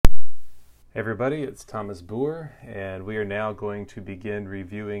Hey everybody, it's Thomas Boer, and we are now going to begin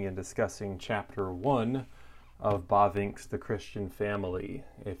reviewing and discussing Chapter 1 of Bavinck's The Christian Family.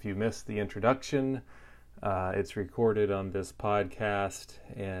 If you missed the introduction, it's recorded on this podcast,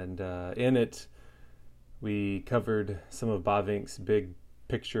 and in it we covered some of Bavinck's big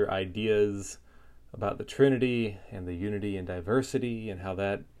picture ideas about the Trinity and the unity and diversity, and how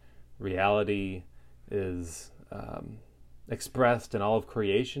that reality is expressed in all of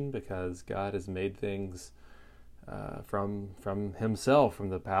creation, because God has made things from Himself, from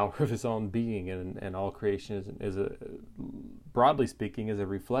the power of His own being, and all creation is broadly speaking, is a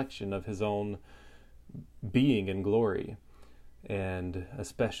reflection of His own being and glory, and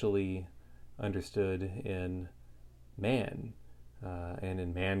especially understood in man and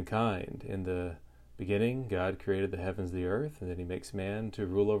in mankind. In the beginning, God created the heavens, the earth, and then He makes man to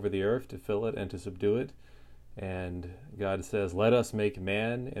rule over the earth, to fill it, and to subdue it. And God says, let us make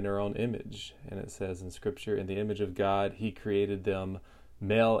man in our own image. And it says in Scripture, in the image of God, He created them,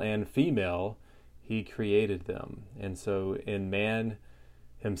 male and female, He created them. And so in man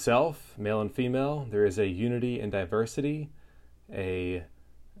himself, male and female, there is a unity and diversity, a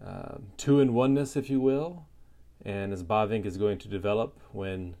two-in-oneness, if you will. And as Bavinck is going to develop,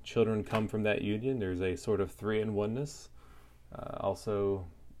 when children come from that union, there's a sort of three-in-oneness. Also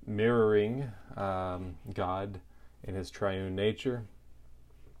mirroring God in His triune nature.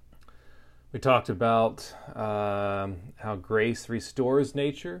 We talked about how grace restores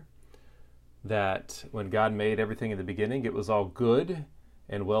nature, that when God made everything in the beginning, it was all good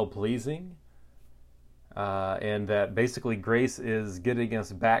and well-pleasing, and that basically grace is getting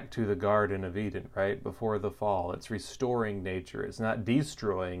us back to the Garden of Eden, right, before the fall. It's restoring nature. It's not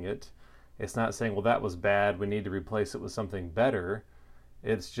destroying it. It's not saying, well, that was bad, we need to replace it with something better.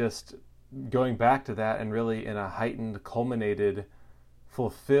 It's just going back to that, and really in a heightened, culminated,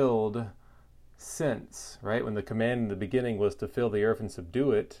 fulfilled sense, right? When the command in the beginning was to fill the earth and subdue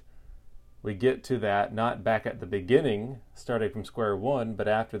it, we get to that not back at the beginning, starting from square one, but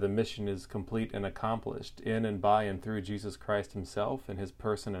after the mission is complete and accomplished, in and by and through Jesus Christ Himself and His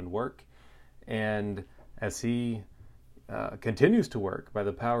person and work. And as He continues to work by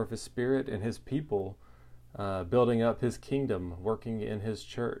the power of His Spirit and His people, building up His kingdom, working in His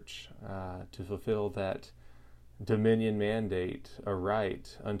church to fulfill that dominion mandate, a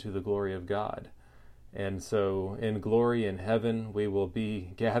right unto the glory of God. And so in glory in heaven, we will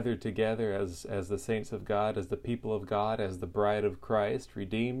be gathered together as the saints of God, as the people of God, as the bride of Christ,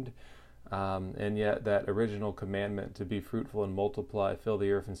 redeemed. And yet that original commandment to be fruitful and multiply, fill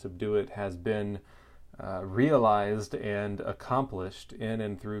the earth and subdue it, has been realized and accomplished in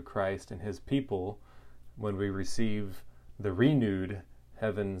and through Christ and His people, when we receive the renewed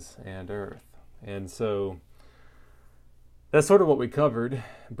heavens and earth. And so that's sort of what we covered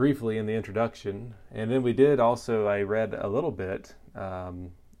briefly in the introduction. And then we did also, I read a little bit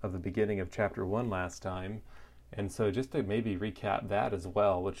of the beginning of chapter 1 last time. And so just to maybe recap that as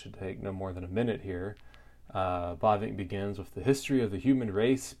well, which should take no more than a minute here, Bavinck begins with the history of the human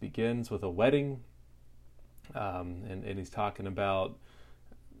race, begins with a wedding. And he's talking about,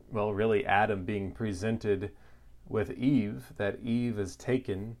 well, really Adam being presented with Eve, that Eve is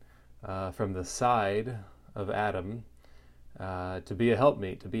taken from the side of Adam to be a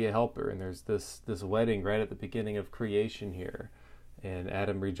helpmeet, to be a helper. And there's this wedding right at the beginning of creation here. And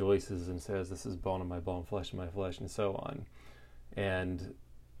Adam rejoices and says, this is bone of my bone, flesh of my flesh, and so on. And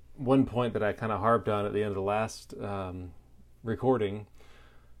one point that I kind of harped on at the end of the last recording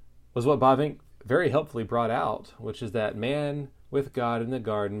was what Bavinck very helpfully brought out, which is that man with God in the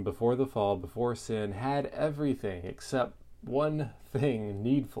garden before the fall, before sin, had everything except one thing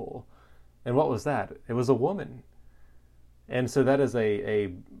needful. And what was that? It was a woman. And so that is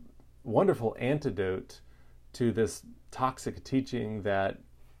a wonderful antidote to this toxic teaching that,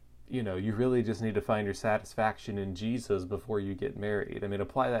 you know, you really just need to find your satisfaction in Jesus before you get married. I mean,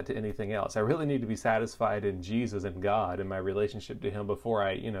 apply that to anything else. I really need to be satisfied in Jesus and God and my relationship to Him before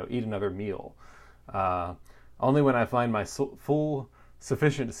I, eat another meal. Only when I find my full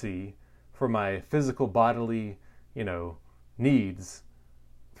sufficiency for my physical bodily, needs,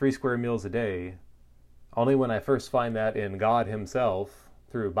 3 square meals a day, only when I first find that in God Himself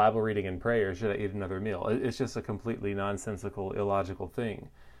through Bible reading and prayer should I eat another meal. It's just a completely nonsensical, illogical thing.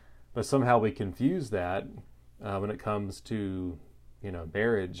 But somehow we confuse that when it comes to,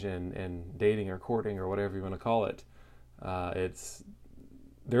 marriage and dating or courting or whatever you want to call it.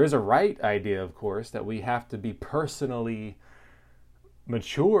 There is a right idea, of course, that we have to be personally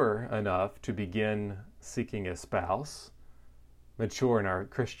mature enough to begin seeking a spouse, mature in our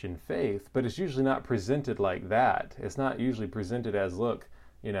Christian faith, but it's usually not presented like that. It's not usually presented as, look,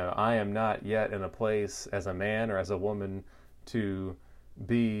 I am not yet in a place as a man or as a woman to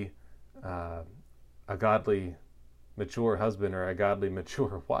be a godly, mature husband or a godly,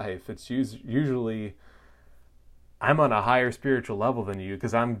 mature wife. It's usually I'm on a higher spiritual level than you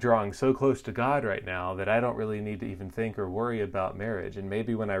because I'm drawing so close to God right now that I don't really need to even think or worry about marriage. And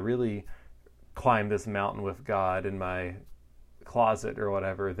maybe when I really climb this mountain with God in my closet or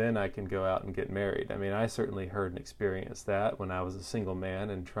whatever, then I can go out and get married. I mean, I certainly heard and experienced that when I was a single man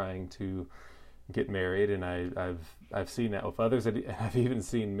and trying to get married, and I've seen that with others. I've even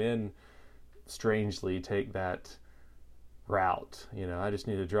seen men strangely take that route. I just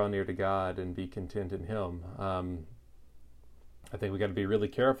need to draw near to God and be content in Him. I think we got to be really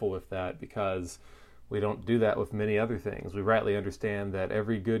careful with that because we don't do that with many other things. We rightly understand that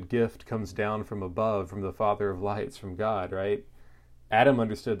every good gift comes down from above, from the Father of lights, from God, right? Adam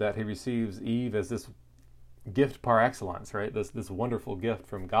understood that. He receives Eve as this gift par excellence, right? This wonderful gift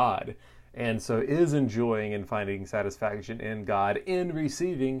from God. And so is enjoying and finding satisfaction in God in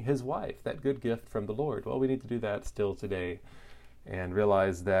receiving his wife, that good gift from the Lord. Well, we need to do that still today and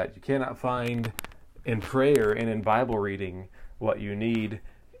realize that you cannot find in prayer and in Bible reading what you need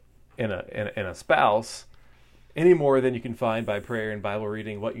in a spouse any more than you can find by prayer and Bible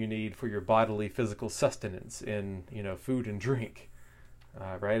reading what you need for your bodily physical sustenance in food and drink.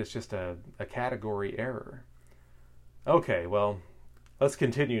 Right? It's just a category error. Okay, well, let's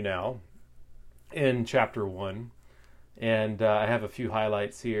continue now in chapter 1. And I have a few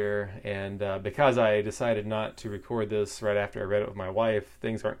highlights here. And because I decided not to record this right after I read it with my wife,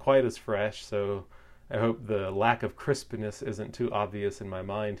 things aren't quite as fresh. So I hope the lack of crispness isn't too obvious in my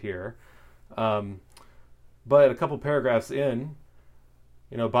mind here. But a couple paragraphs in,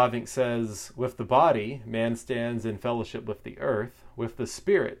 Bavinck says, with the body, man stands in fellowship with the earth. With the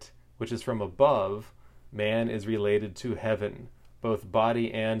spirit, which is from above, man is related to heaven. Both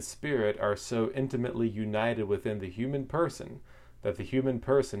body and spirit are so intimately united within the human person that the human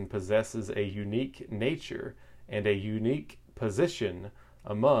person possesses a unique nature and a unique position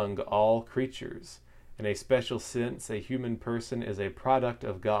among all creatures. In a special sense, a human person is a product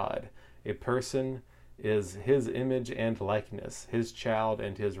of God. A person is his image and likeness, his child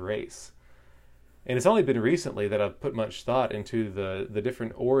and his race. And it's only been recently that I've put much thought into the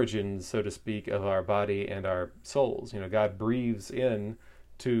different origins, so to speak, of our body and our souls. God breathes in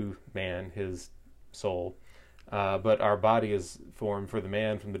to man his soul, but our body is formed for the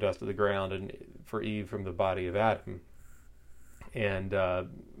man from the dust of the ground and for Eve from the body of Adam. And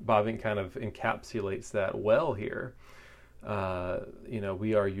Bavinck kind of encapsulates that well here.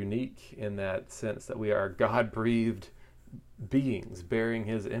 We are unique in that sense that we are God-breathed beings bearing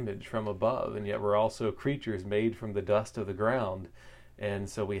his image from above, and yet we're also creatures made from the dust of the ground. And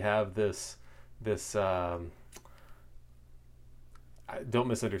so we have this don't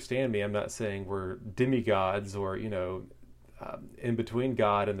misunderstand me, I'm not saying we're demigods or in between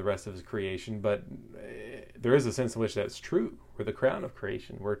God and the rest of his creation, but there is a sense in which that's true. We're the crown of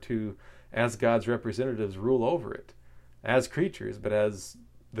creation. We're to, as God's representatives, rule over it as creatures, but as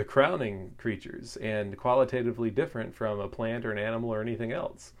the crowning creatures, and qualitatively different from a plant or an animal or anything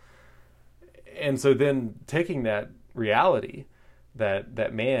else. And so then taking that reality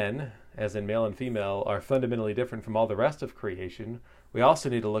that man, as in male and female, are fundamentally different from all the rest of creation, we also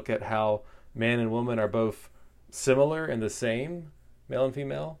need to look at how man and woman are both similar and the same, male and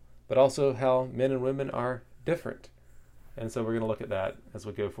female, but also how men and women are different. And so we're going to look at that as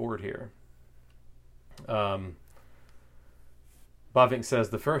we go forward here. Bavinck says,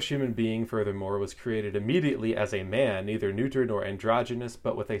 the first human being, furthermore, was created immediately as a man, neither neuter nor androgynous,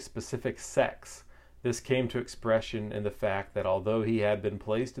 but with a specific sex. This came to expression in the fact that although he had been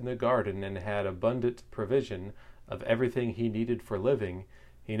placed in the garden and had abundant provision of everything he needed for living,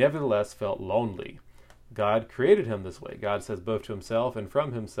 he nevertheless felt lonely. God created him this way. God says both to himself and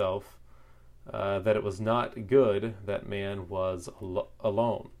from himself that it was not good that man was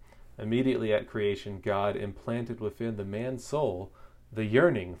alone. Immediately at creation, God implanted within the man's soul the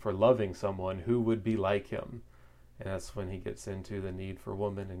yearning for loving someone who would be like him. And that's when he gets into the need for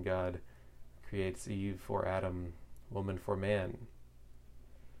woman, and God creates Eve for Adam, woman for man.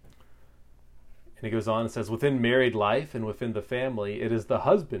 And he goes on and says, within married life and within the family, it is the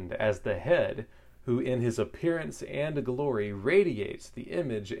husband as the head who in his appearance and glory radiates the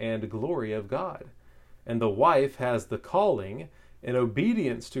image and glory of God. And the wife has the calling, in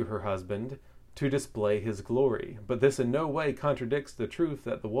obedience to her husband, to display his glory. But this in no way contradicts the truth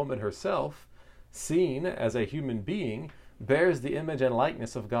that the woman herself, seen as a human being, bears the image and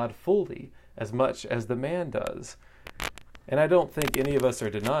likeness of God fully, as much as the man does. And I don't think any of us are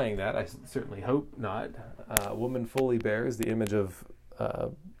denying that. I certainly hope not. A woman fully bears the image of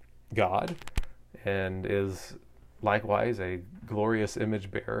God and is likewise a glorious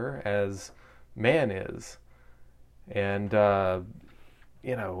image bearer as man is. And,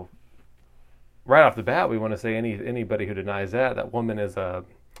 right off the bat, we want to say anybody who denies that woman is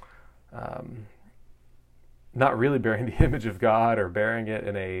not really bearing the image of God or bearing it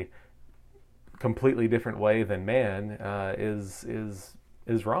in a completely different way than man is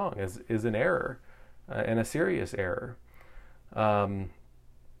wrong, is an error, and a serious error.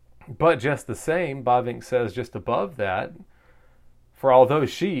 But just the same, Bavinck says just above that, for although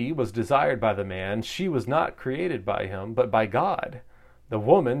she was desired by the man, she was not created by him, but by God. The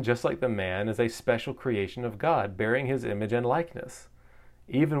woman, just like the man, is a special creation of God, bearing his image and likeness.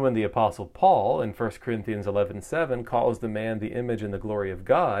 Even when the Apostle Paul, in 1 Corinthians 11:7, calls the man the image and the glory of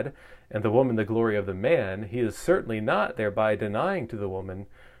God, and the woman the glory of the man, he is certainly not thereby denying to the woman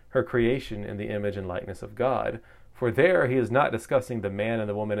her creation in the image and likeness of God. For there he is not discussing the man and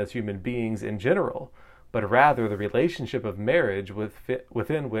the woman as human beings in general, but rather the relationship of marriage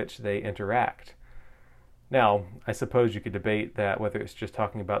within which they interact. Now, I suppose you could debate that whether it's just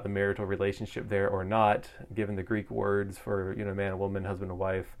talking about the marital relationship there or not, given the Greek words for man and woman, husband and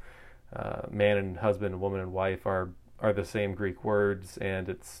wife. Man and husband, woman and wife are the same Greek words, and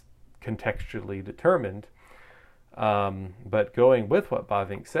it's contextually determined. But going with what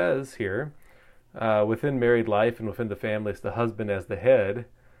Bavinck says here, within married life and within the family, it's the husband as the head,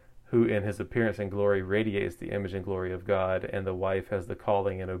 who in his appearance and glory radiates the image and glory of God, and the wife has the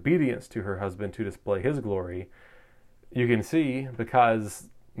calling and obedience to her husband to display his glory. You can see, because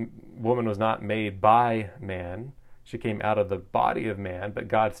woman was not made by man, she came out of the body of man, but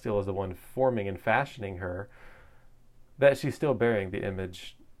God still is the one forming and fashioning her, that she's still bearing the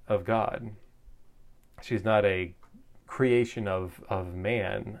image of God. She's not a creation of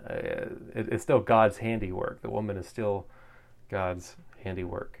man. It's still God's handiwork. The woman is still God's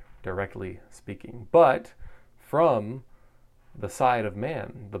handiwork, directly speaking, but from the side of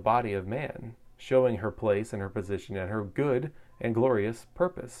man, the body of man, showing her place and her position and her good and glorious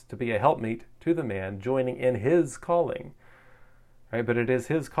purpose to be a helpmeet to the man, joining in his calling, right? But it is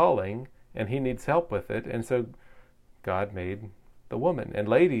his calling, and he needs help with it, and so God made the woman. And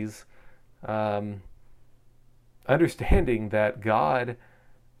ladies, understanding that God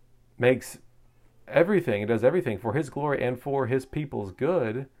makes everything, does everything for his glory and for his people's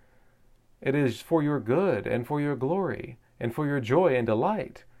good, it is for your good and for your glory and for your joy and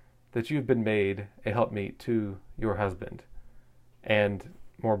delight that you've been made a helpmeet to your husband. And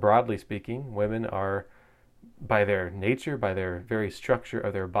more broadly speaking, women are, by their nature, by their very structure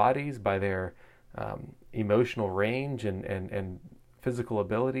of their bodies, by their emotional range and physical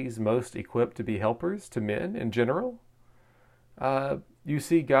abilities, most equipped to be helpers to men in general. You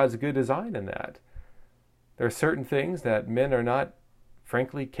see God's good design in that. There are certain things that men are not,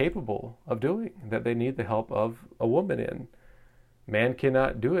 frankly, capable of doing, that they need the help of a woman in. Man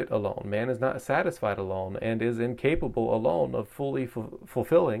cannot do it alone. Man is not satisfied alone and is incapable alone of fully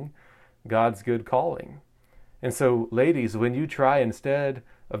fulfilling God's good calling. And so, ladies, when you try, instead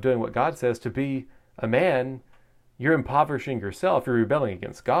of doing what God says, to be a man, you're impoverishing yourself. You're rebelling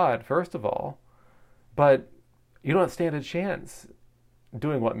against God, first of all. But you don't stand a chance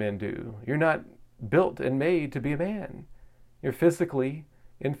doing what men do. You're not built and made to be a man. You're physically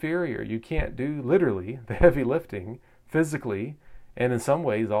inferior. You can't do, literally, the heavy lifting physically, and in some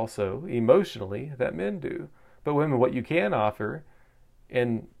ways also emotionally, that men do. But women, what you can offer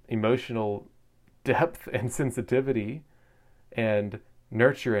in emotional depth and sensitivity and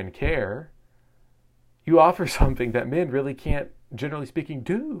nurture and care, you offer something that men really can't, generally speaking,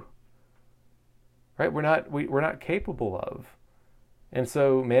 do. Right? We're not capable of. And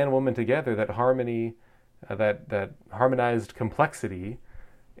so man and woman together, that harmony, that harmonized complexity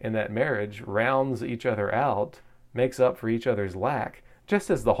in that marriage rounds each other out, makes up for each other's lack, just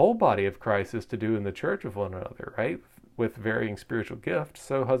as the whole body of Christ is to do in the church with one another, right? With varying spiritual gifts,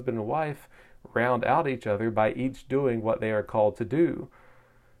 so husband and wife round out each other by each doing what they are called to do.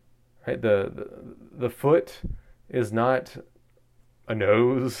 Right? The foot is not a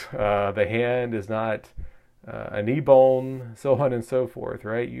nose, the hand is not a knee bone, so on and so forth,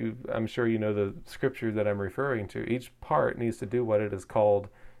 right? I'm sure you know the scripture that I'm referring to. Each part needs to do what it is called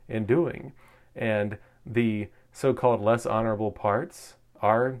in doing. And the so-called less honorable parts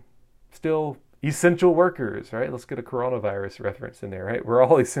are still essential workers, right? Let's get a coronavirus reference in there, right? We're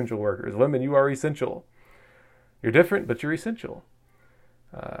all essential workers. Women, you are essential. You're different, but you're essential.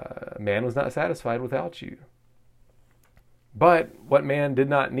 Man was not satisfied without you. But what man did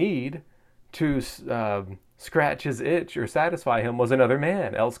not need to scratch his itch or satisfy him was another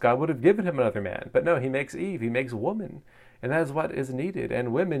man, else God would have given him another man. But no, he makes Eve, he makes woman. And that is what is needed.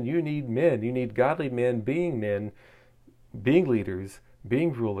 And women, you need men. You need godly men, being leaders,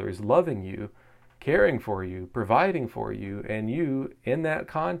 being rulers, loving you, caring for you, providing for you. And you, in that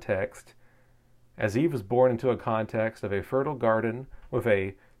context, as Eve was born into a context of a fertile garden with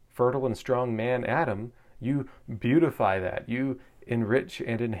a fertile and strong man, Adam, you beautify that. You enrich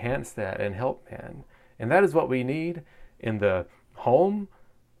and enhance that and help man. And that is what we need in the home,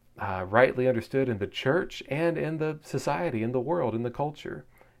 rightly understood in the church, and in the society, in the world, in the culture.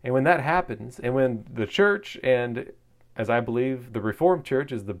 And when that happens, and when the church, and as I believe the Reformed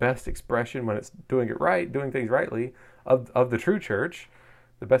Church is the best expression when it's doing it right, doing things rightly, of the true church,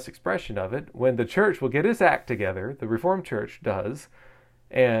 the best expression of it, when the church will get its act together, the Reformed Church does,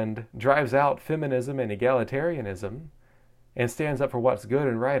 and drives out feminism and egalitarianism, and stands up for what's good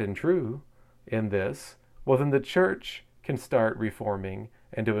and right and true in this, well, then the church can start reforming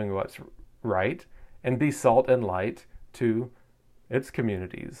and doing what's right and be salt and light to its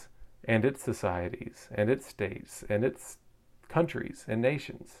communities and its societies and its states and its countries and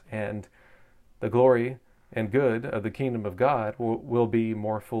nations. And the glory and good of the kingdom of God will be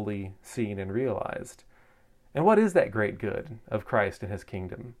more fully seen and realized. And what is that great good of Christ and his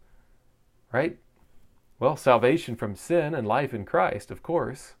kingdom? Right? Well, salvation from sin and life in Christ, of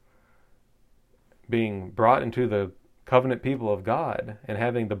course. Being brought into the covenant people of God and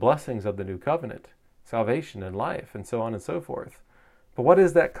having the blessings of the new covenant, salvation and life, and so on and so forth. But what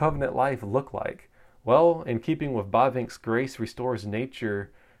does that covenant life look like? Well, in keeping with Bavinck's Grace Restores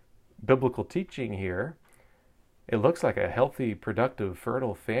Nature biblical teaching here, it looks like a healthy, productive,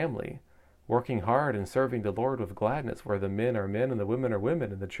 fertile family, working hard and serving the Lord with gladness, where the men are men and the women are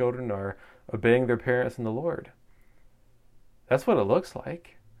women and the children are obeying their parents in the Lord. That's what it looks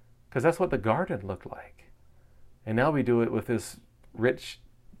like, because that's what the garden looked like. And now we do it with this rich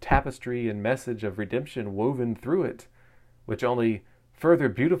tapestry and message of redemption woven through it, which only further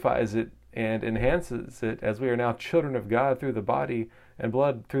beautifies it and enhances it, as we are now children of God through the body and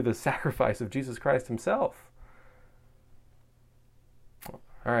blood, through the sacrifice of Jesus Christ himself.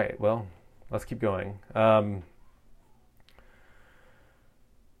 All right, well, let's keep going.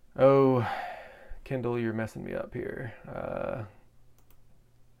 Oh, Kindle, you're messing me up here.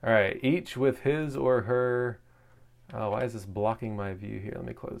 All right, each with his or her... Oh, why is this blocking my view here? Let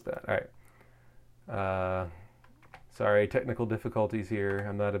me close that. All right. Sorry, technical difficulties here.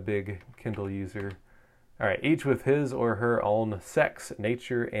 I'm not a big Kindle user. All right, each with his or her own sex,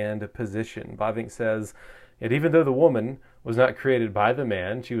 nature, and position. Bavinck says, yet even though the woman was not created by the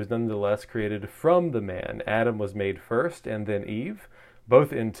man, she was nonetheless created from the man. Adam was made first, and then Eve,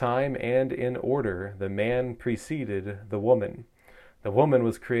 both in time and in order. The man preceded the woman. The woman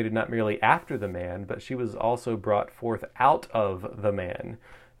was created not merely after the man, but she was also brought forth out of the man.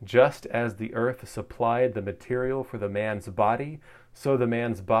 Just as the earth supplied the material for the man's body, so the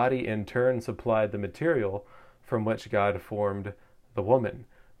man's body in turn supplied the material from which God formed the woman.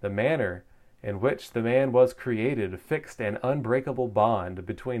 The manner in which the man was created fixed an unbreakable bond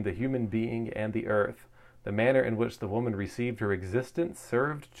between the human being and the earth. The manner in which the woman received her existence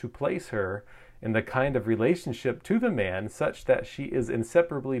served to place her in the kind of relationship to the man such that she is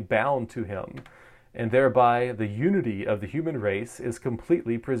inseparably bound to him, and thereby the unity of the human race is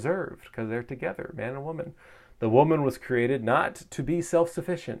completely preserved, because they're together, man and woman. The woman was created not to be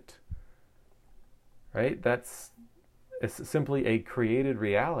self-sufficient, right? It's simply a created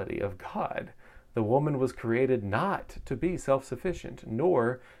reality of God. The woman was created not to be self-sufficient,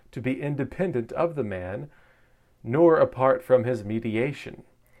 nor to be independent of the man, nor apart from his mediation.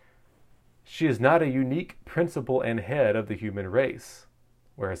 She is not a unique principle and head of the human race,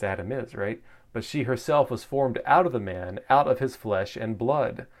 whereas Adam is, right? But she herself was formed out of the man, out of his flesh and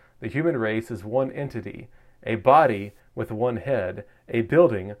blood. The human race is one entity, a body with one head, a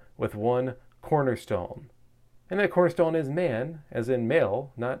building with one cornerstone. And that cornerstone is man, as in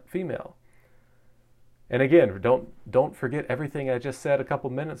male, not female. And again, don't forget everything I just said a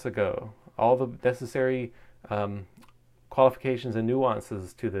couple minutes ago. All the necessary qualifications and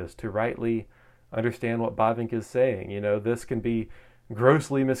nuances to this to rightly understand what Bavinck is saying. This can be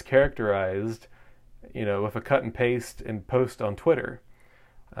grossly mischaracterized, with a cut and paste and post on Twitter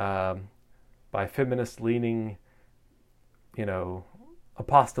by feminist-leaning,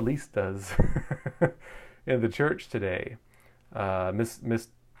 apostolistas in the church today,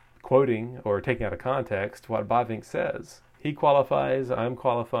 misquoting or taking out of context what Bavinck says. He qualifies, I'm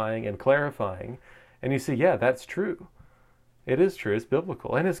qualifying and clarifying, and you see, yeah, that's true. It is true, it's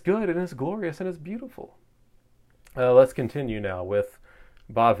biblical, and it's good, and it's glorious, and it's beautiful. Let's continue now with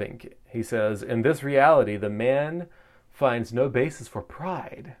Bavinck. He says, in this reality, the man finds no basis for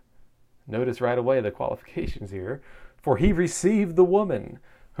pride. Notice right away the qualifications here. For he received the woman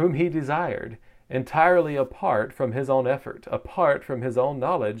whom he desired, entirely apart from his own effort, apart from his own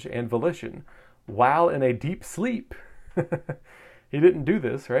knowledge and volition, while in a deep sleep. He didn't do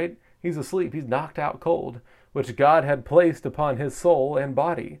this, right? He's asleep. He's knocked out cold, which God had placed upon his soul and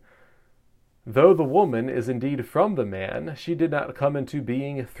body. Though the woman is indeed from the man, she did not come into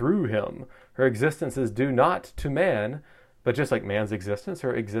being through him. Her existence is due not to man, but just like man's existence,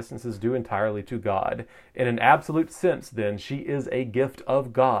 her existence is due entirely to God. In an absolute sense, then, she is a gift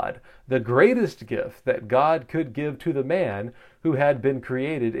of God, the greatest gift that God could give to the man who had been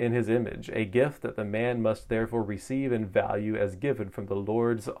created in his image, a gift that the man must therefore receive and value as given from the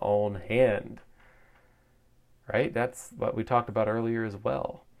Lord's own hand. Right? That's what we talked about earlier as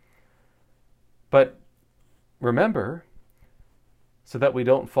well. But remember, so that we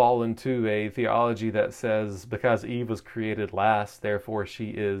don't fall into a theology that says because Eve was created last, therefore she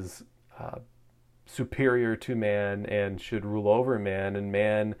is superior to man and should rule over man, and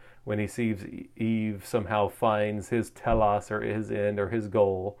man, when he sees Eve, somehow finds his telos or his end or his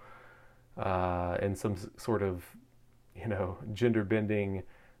goal in some sort of, gender bending,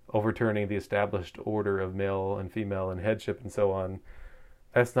 overturning the established order of male and female and headship and so on.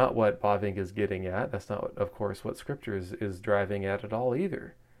 That's not what Bavinck is getting at. That's not, of course, what Scripture is driving at all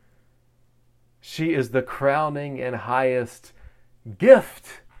either. She is the crowning and highest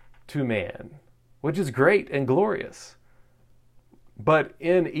gift to man, which is great and glorious. But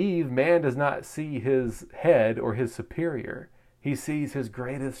in Eve, man does not see his head or his superior. He sees his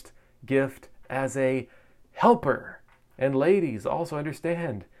greatest gift as a helper. And ladies, also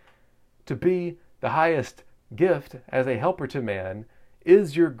understand, to be the highest gift as a helper to man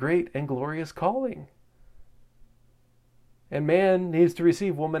is your great and glorious calling. And man needs to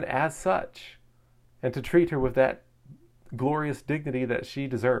receive woman as such and to treat her with that glorious dignity that she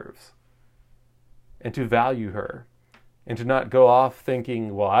deserves, and to value her, and to not go off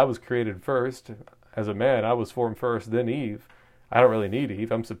thinking, well, I was created first. As a man, I was formed first, then Eve. I don't really need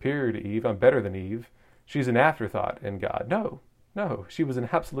Eve. I'm superior to Eve. I'm better than Eve. She's an afterthought in God. No, she was an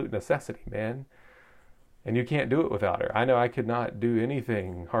absolute necessity, man. And you can't do it without her. I know I could not do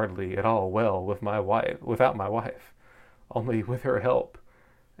anything hardly at all well with my wife, without my wife. Only with her help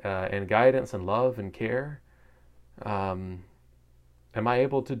and guidance and love and care am I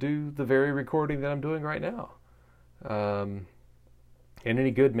able to do the very recording that I'm doing right now. And any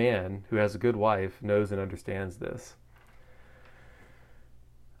good man who has a good wife knows and understands this.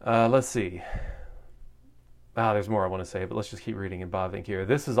 Let's see. There's more I want to say, but let's just keep reading in Bavinck here.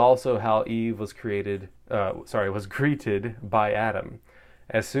 This is also how Eve was was greeted by Adam.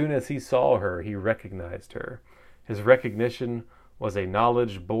 As soon as he saw her, he recognized her. His recognition was a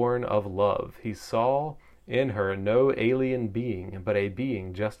knowledge born of love. He saw in her no alien being, but a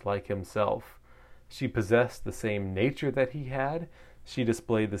being just like himself. She possessed the same nature that he had. She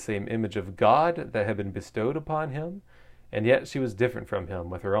displayed the same image of God that had been bestowed upon him. And yet she was different from him,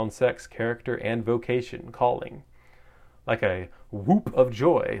 with her own sex, character, and vocation, calling. Like a whoop of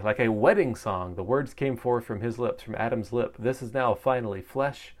joy, like a wedding song, the words came forth from his lips, from Adam's lip. This is now finally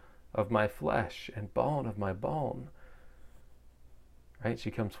flesh of my flesh and bone of my bone. Right?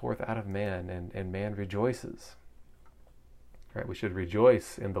 She comes forth out of man, and man rejoices. Right? We should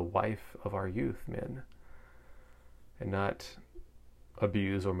rejoice in the wife of our youth, men, and not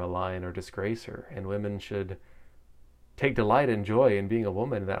abuse or malign or disgrace her. And women should take delight and joy in being a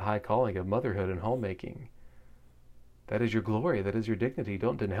woman in that high calling of motherhood and homemaking. That is your glory. That is your dignity.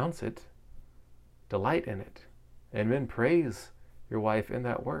 Don't denounce it. Delight in it. And men, praise your wife in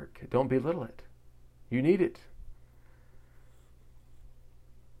that work. Don't belittle it. You need it.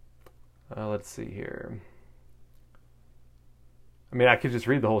 Let's see here. I mean, I could just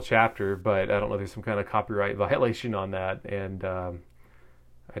read the whole chapter, but I don't know if there's some kind of copyright violation on that. And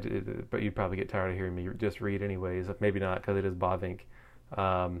but you'd probably get tired of hearing me just read anyways. Maybe not, because it is Bavinck.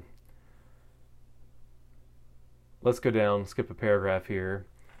 Let's go down, skip a paragraph here.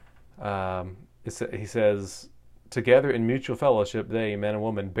 He says, together in mutual fellowship, they, man and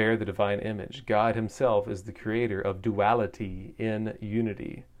woman, bear the divine image. God himself is the creator of duality in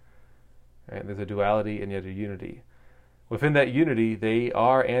unity. Right? There's a duality and yet a unity. Within that unity, they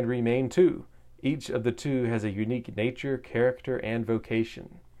are and remain two. Each of the two has a unique nature, character, and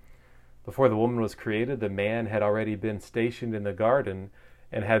vocation. Before the woman was created, the man had already been stationed in the garden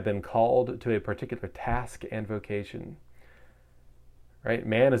and had been called to a particular task and vocation. Right?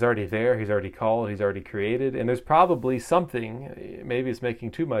 Man is already there, he's already called, he's already created, and there's probably something, maybe it's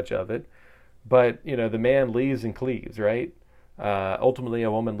making too much of it, but, the man leaves and cleaves, right? Ultimately,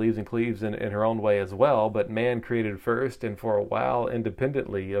 a woman leaves and cleaves in her own way as well, but man created first, and for a while,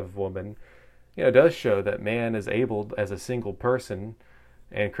 independently of woman, does show that man is able, as a single person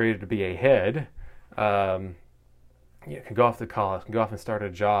and created to be a head, can go off to college, can go off and start a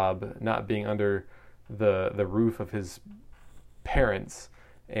job, not being under the roof of his parents.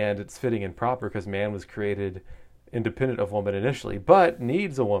 And it's fitting and proper because man was created independent of woman initially, but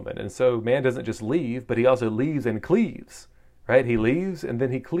needs a woman. And so man doesn't just leave, but he also leaves and cleaves, right? He leaves and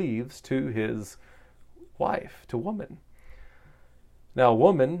then he cleaves to his wife, to woman. Now, a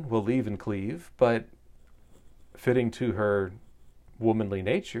woman will leave and cleave, but fitting to her womanly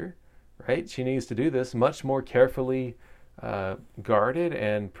nature, right? She needs to do this much more carefully guarded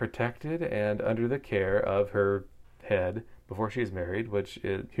and protected and under the care of her head before she's married, which,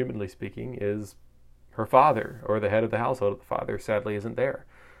 humanly speaking, is her father or the head of the household. The father sadly isn't there.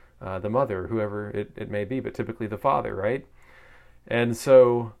 The mother, whoever it may be, but typically the father, right? And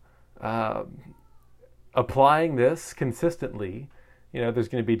so applying this consistently, there's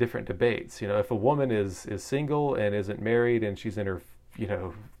going to be different debates. If a woman is single and isn't married and she's in her,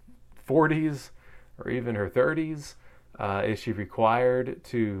 40s or even her 30s, is she required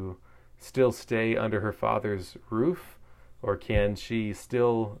to still stay under her father's roof? Or can she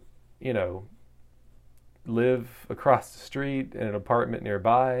still, live across the street in an apartment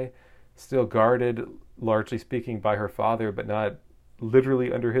nearby, still guarded, largely speaking, by her father, but not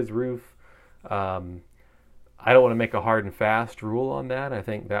literally under his roof? I don't want to make a hard and fast rule on that. I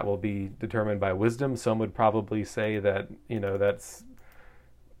think that will be determined by wisdom. Some would probably say that, that's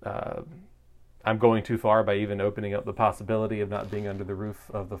I'm going too far by even opening up the possibility of not being under the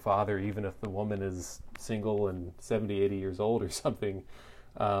roof of the father, even if the woman is single and 70, 80 years old or something.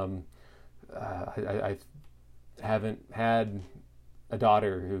 I haven't had a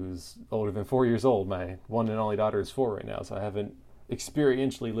daughter who's older than 4 years old. My one and only daughter is 4 right now, so I haven't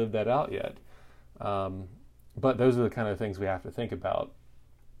experientially lived that out yet. But those are the kind of things we have to think about.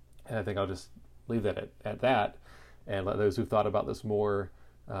 And I think I'll just leave that at that and let those who've thought about this more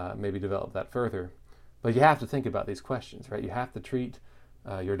maybe develop that further. But you have to think about these questions, right? You have to treat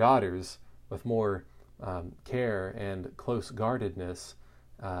your daughters with more care and close guardedness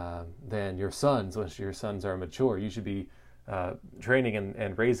than your sons once your sons are mature. You should be training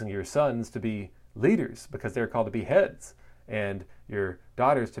and raising your sons to be leaders because they're called to be heads, and your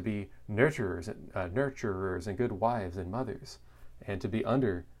daughters to be nurturers and good wives and mothers, and to be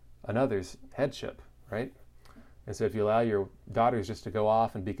under another's headship, right? And so if you allow your daughters just to go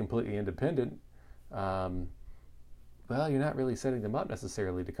off and be completely independent, well, you're not really setting them up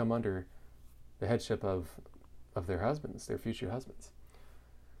necessarily to come under the headship of their husbands, their future husbands.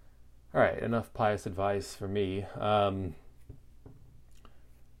 All right, enough pious advice for me.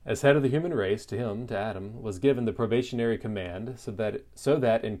 As head of the human race, to him, to Adam, was given the probationary command, so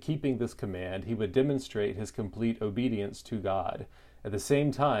that in keeping this command he would demonstrate his complete obedience to God. At the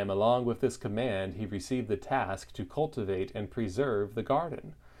same time, along with this command, he received the task to cultivate and preserve the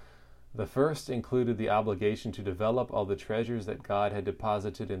garden. The first included the obligation to develop all the treasures that God had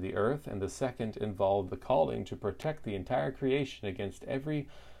deposited in the earth, and the second involved the calling to protect the entire creation against every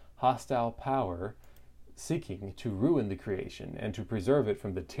hostile power seeking to ruin the creation and to preserve it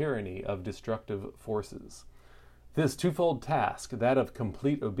from the tyranny of destructive forces. This twofold task, that of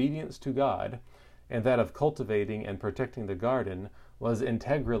complete obedience to God and that of cultivating and protecting the garden, was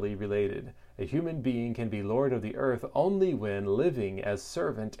integrally related. A human being can be Lord of the earth only when living as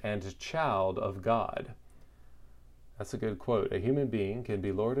servant and child of God. That's a good quote. A human being can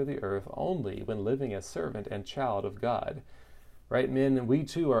be Lord of the earth only when living as servant and child of God. Right, men? We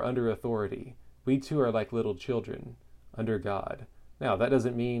too are under authority. We too are like little children under God. Now, that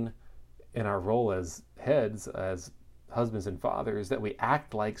doesn't mean in our role as heads, as husbands and fathers, that we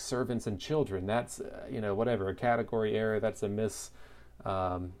act like servants and children. That's, whatever, a category error. That's a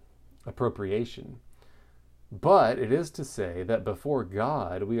misappropriation. But it is to say that before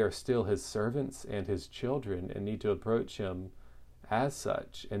God, we are still his servants and his children and need to approach him as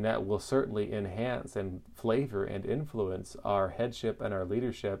such. And that will certainly enhance and flavor and influence our headship and our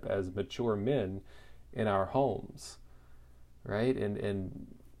leadership as mature men in our homes, right? And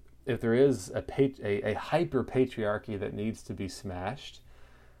if there is a hyper-patriarchy that needs to be smashed,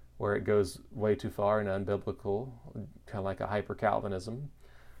 where it goes way too far and unbiblical, kind of like a hyper-Calvinism,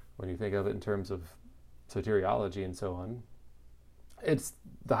 when you think of it in terms of soteriology and so on, it's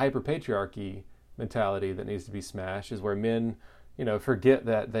the hyper-patriarchy mentality that needs to be smashed, is where men, forget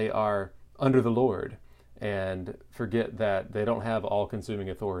that they are under the Lord and forget that they don't have all-consuming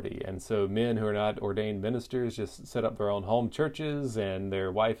authority. And so men who are not ordained ministers just set up their own home churches, and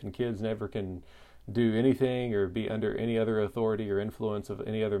their wife and kids never can do anything or be under any other authority or influence of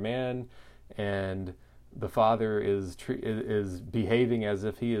any other man. And the Father is behaving as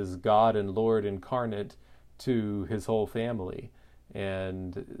if he is God and Lord incarnate to his whole family.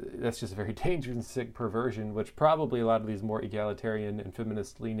 And that's just a very dangerous and sick perversion, which probably a lot of these more egalitarian and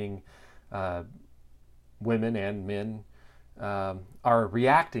feminist-leaning women and men are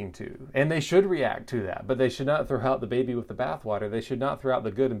reacting to. And they should react to that, but they should not throw out the baby with the bathwater. They should not throw out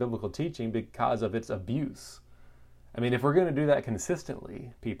the good in biblical teaching because of its abuse. I mean, if we're going to do that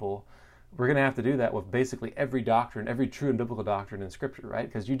consistently, people, we're going to have to do that with basically every doctrine, every true and biblical doctrine in Scripture, right?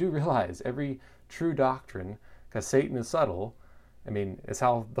 Because you do realize every true doctrine, because Satan is subtle. I mean, it's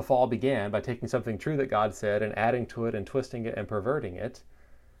how the fall began, by taking something true that God said and adding to it and twisting it and perverting it.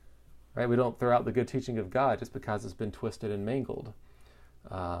 Right? We don't throw out the good teaching of God just because it's been twisted and mangled.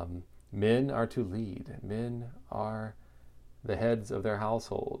 Men are to lead. Men are the heads of their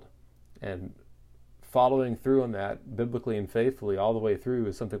household. And following through on that biblically and faithfully all the way through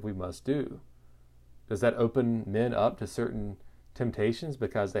is something we must do. Does that open men up to certain temptations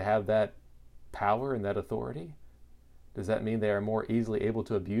because they have that power and that authority? Does that mean they are more easily able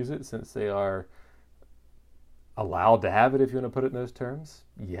to abuse it since they are allowed to have it, if you want to put it in those terms?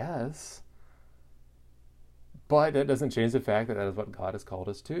 Yes. But that doesn't change the fact that that is what God has called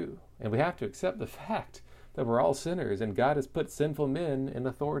us to. And we have to accept the fact that we're all sinners and God has put sinful men in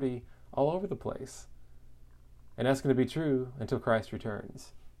authority all over the place. And that's going to be true until Christ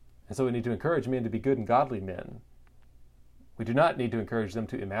returns. And so we need to encourage men to be good and godly men. We do not need to encourage them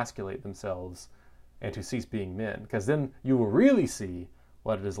to emasculate themselves and to cease being men, because then you will really see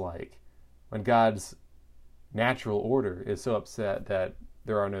what it is like when God's natural order is so upset that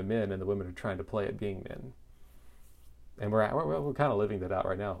there are no men and the women are trying to play at being men. And we're kind of living that out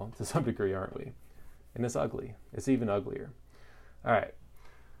right now to some degree, aren't we? And it's ugly. It's even uglier. All right.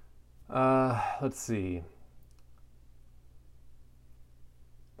 Let's see.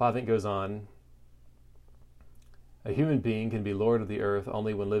 Bavinck goes on. A human being can be Lord of the earth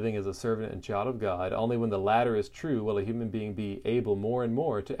only when living as a servant and child of God. Only when the latter is true will a human being be able more and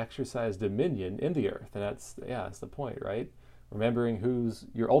more to exercise dominion in the earth. And that's the point, right? Remembering whose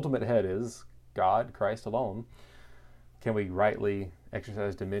your ultimate head is, God, Christ alone, can we rightly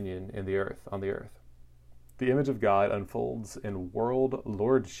exercise dominion in the earth, on the earth. The image of God unfolds in world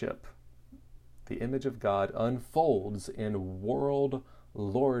lordship. The image of God unfolds in world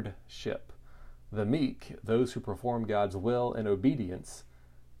lordship. The meek, those who perform God's will in obedience,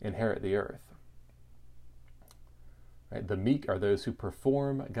 inherit the earth. Right? The meek are those who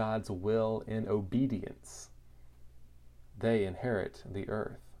perform God's will in obedience. They inherit the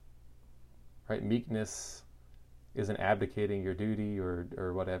earth. Right? Meekness isn't abdicating your duty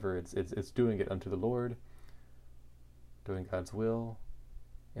or whatever. It's doing it unto the Lord, doing God's will,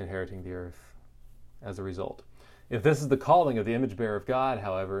 inheriting the earth as a result. If this is the calling of the image bearer of God,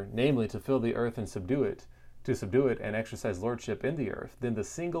 however, namely to fill the earth and subdue it and exercise lordship in the earth, then the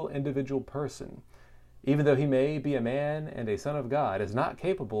single individual person, even though he may be a man and a son of God, is not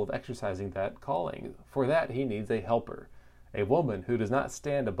capable of exercising that calling. For that he needs a helper, a woman who does not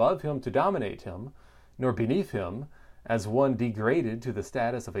stand above him to dominate him, nor beneath him as one degraded to the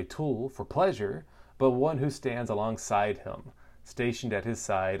status of a tool for pleasure, but one who stands alongside him, stationed at his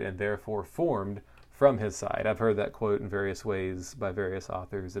side and therefore formed from his side. I've heard that quote in various ways by various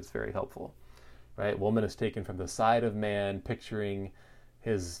authors. It's very helpful. Right? Woman is taken from the side of man, picturing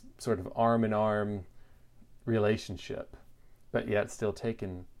his sort of arm-in-arm relationship, but yet still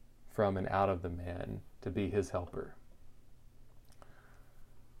taken from and out of the man to be his helper.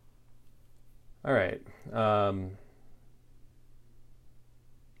 All right.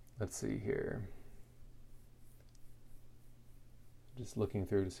 Let's see here. Just looking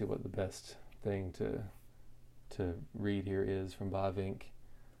through to see what the best thing to read here is from Bavinck.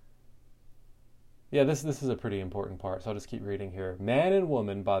 Yeah, this is a pretty important part, so I'll just keep reading here. Man and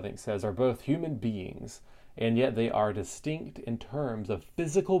woman, Bavinck says, are both human beings, and yet they are distinct in terms of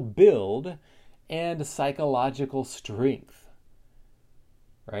physical build and psychological strength.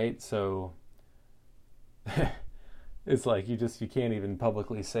 Right? So it's like you can't even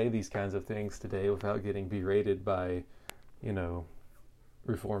publicly say these kinds of things today without getting berated by,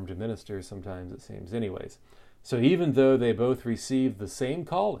 Reformed ministers sometimes, it seems. Anyways, so even though they both receive the same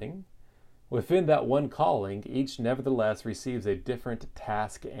calling, within that one calling, each nevertheless receives a different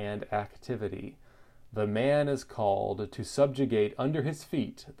task and activity. The man is called to subjugate under his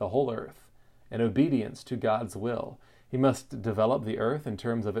feet the whole earth, in obedience to God's will. He must develop the earth in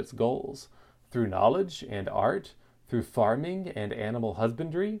terms of its goals, through knowledge and art, through farming and animal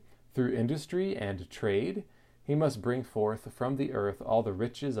husbandry, through industry and trade. He must bring forth from the earth all the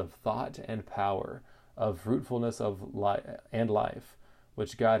riches of thought and power, of fruitfulness and life,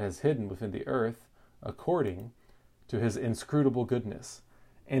 which God has hidden within the earth according to his inscrutable goodness.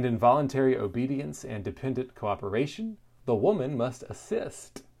 And in voluntary obedience and dependent cooperation, the woman must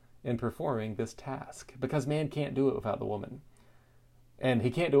assist in performing this task, because man can't do it without the woman. And he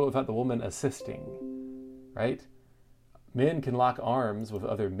can't do it without the woman assisting, right? Men can lock arms with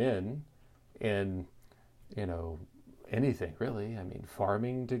other men in, anything really. I mean,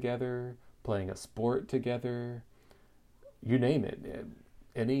 farming together, playing a sport together, you name it.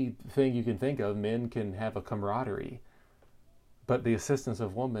 Anything you can think of, men can have a camaraderie. But the assistance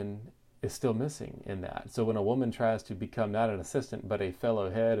of woman is still missing in that. So when a woman tries to become not an assistant, but a fellow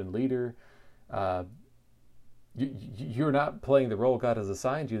head and leader, you're not playing the role God has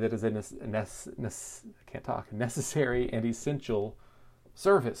assigned you. That is a necessary and essential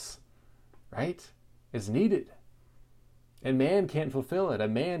service, right? It's needed. And man can't fulfill it. A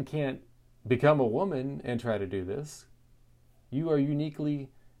man can't become a woman and try to do this. You are uniquely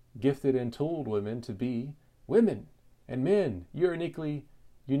gifted and tooled, women, to be women. And men, you're uniquely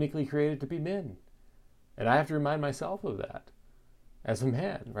created to be men. And I have to remind myself of that as a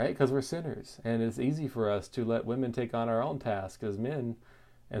man, right? Because we're sinners. And it's easy for us to let women take on our own task as men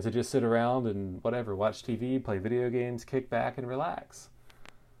and to just sit around and watch TV, play video games, kick back and relax.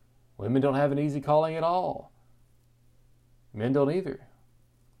 Women don't have an easy calling at all. Men don't either.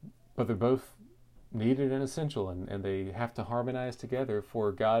 But they're both needed and essential, and they have to harmonize together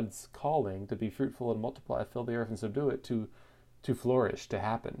for God's calling to be fruitful and multiply, fill the earth and subdue it, to flourish, to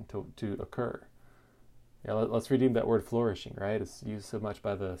happen, to occur. Let's redeem that word flourishing, right? It's used so much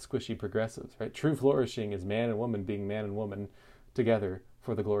by the squishy progressives, right? True flourishing is man and woman being man and woman together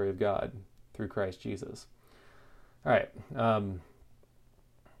for the glory of God through Christ Jesus. All right.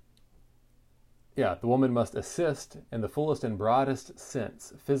 The woman must assist in the fullest and broadest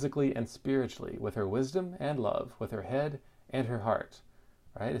sense, physically and spiritually, with her wisdom and love, with her head and her heart,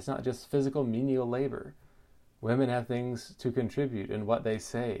 right? It's not just physical menial labor. Women have things to contribute in what they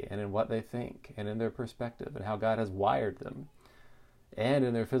say and in what they think and in their perspective and how God has wired them and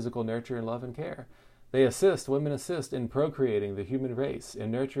in their physical nurture and love and care. Women assist in procreating the human race,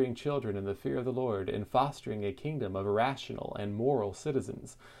 in nurturing children in the fear of the Lord, in fostering a kingdom of rational and moral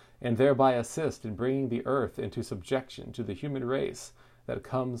citizens, and thereby assist in bringing the earth into subjection to the human race that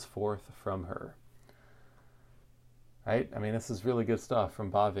comes forth from her. Right? I mean, this is really good stuff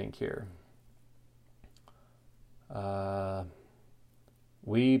from Bavinck here.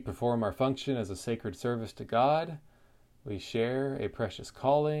 We perform our function as a sacred service to God. We share a precious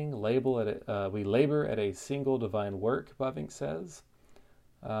calling. We labor at a single divine work, Bavinck says.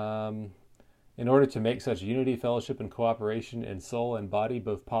 In order to make such unity, fellowship, and cooperation in soul and body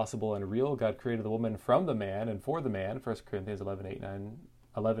both possible and real, God created the woman from the man and for the man, 1 Corinthians 11:8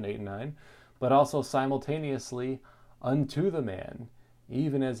 and 9, but also simultaneously unto the man,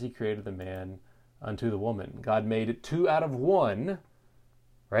 even as he created the man unto the woman. God made two out of one,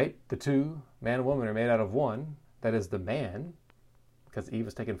 right? The two, man and woman, are made out of one. That is the man, because Eve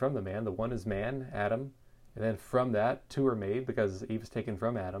was taken from the man. The one is man, Adam. And then from that, two are made because Eve was taken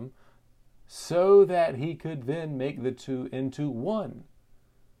from Adam, so that he could then make the two into one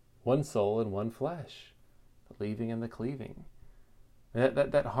soul and one flesh, the leaving and the cleaving.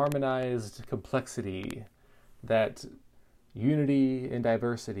 That harmonized complexity, that unity in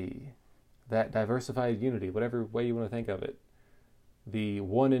diversity, that diversified unity, whatever way you want to think of it, the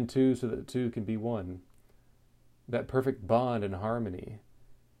one and two so that the two can be one, that perfect bond and harmony,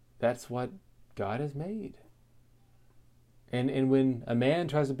 that's what God has made. And when a man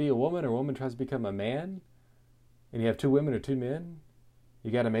tries to be a woman or a woman tries to become a man, and you have two women or two men,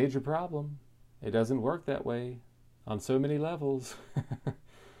 you got a major problem. It doesn't work that way on so many levels.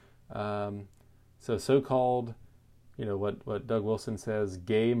 So-called, what Doug Wilson says,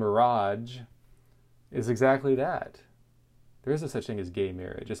 gay mirage is exactly that. There is no such thing as gay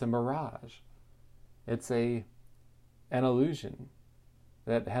marriage. It's a mirage. It's an illusion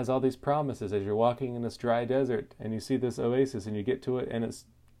that has all these promises as you're walking in this dry desert and you see this oasis and you get to it and it's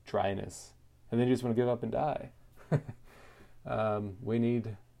dryness. And then you just want to give up and die. We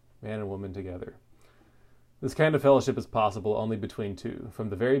need man and woman together. This kind of fellowship is possible only between two. From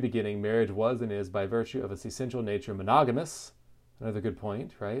the very beginning, marriage was and is, by virtue of its essential nature, monogamous. Another good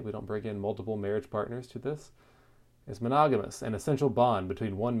point, right? We don't bring in multiple marriage partners to this. It's monogamous, an essential bond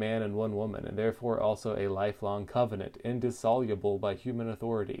between one man and one woman, and therefore also a lifelong covenant, indissoluble by human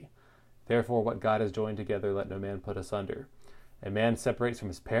authority. Therefore, what God has joined together, let no man put asunder. A man separates from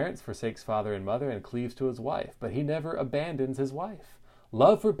his parents, forsakes father and mother, and cleaves to his wife, but he never abandons his wife.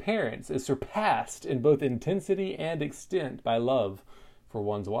 Love for parents is surpassed in both intensity and extent by love for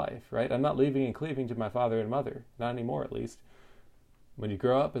one's wife, right? I'm not leaving and cleaving to my father and mother, not anymore at least. When you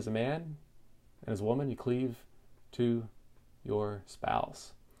grow up as a man, and as a woman, you cleave to your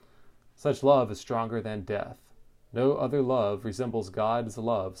spouse. Such love is stronger than death. No other love resembles God's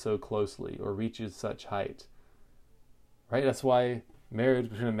love so closely or reaches such height. Right? That's why marriage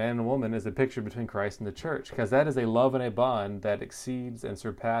between a man and a woman is a picture between Christ and the church, because that is a love and a bond that exceeds and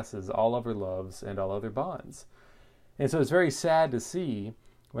surpasses all other loves and all other bonds. And so it's very sad to see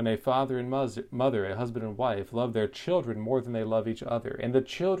when a father and mother, a husband and wife, love their children more than they love each other. And the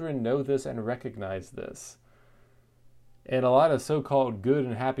children know this and recognize this. And a lot of so-called good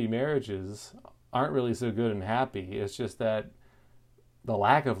and happy marriages aren't really so good and happy. It's just that the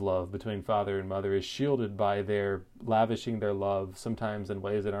lack of love between father and mother is shielded by their lavishing their love, sometimes in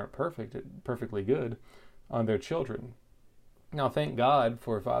ways that aren't perfectly good, on their children. Now, thank God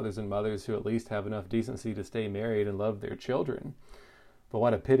for fathers and mothers who at least have enough decency to stay married and love their children. But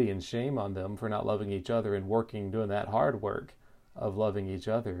what a pity and shame on them for not loving each other and doing that hard work of loving each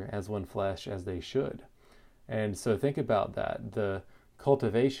other as one flesh as they should. And so think about that. The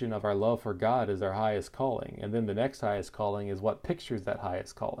cultivation of our love for God is our highest calling. And then the next highest calling is what pictures that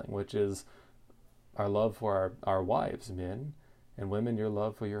highest calling, which is our love for our wives, men, and women, your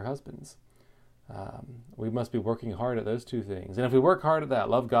love for your husbands. We must be working hard at those two things. And if we work hard at that,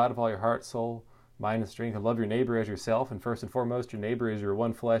 love God with all your heart, soul, mind, and strength, and love your neighbor as yourself, and first and foremost, your neighbor is your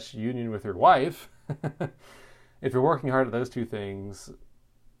one flesh union with your wife. If you're working hard at those two things,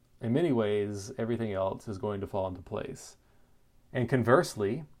 in many ways, everything else is going to fall into place. And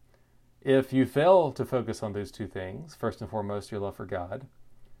conversely, if you fail to focus on those two things, first and foremost, your love for God,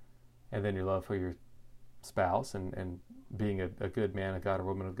 and then your love for your spouse, and being a good man of God or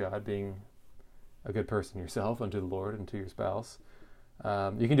woman of God, being a good person yourself unto the Lord and to your spouse,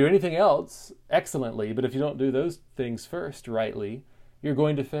 you can do anything else excellently, but if you don't do those things first rightly, you're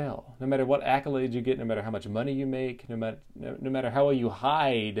going to fail. No matter what accolades you get, no matter how much money you make, no matter how well you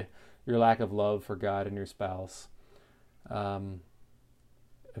hide your lack of love for God and your spouse,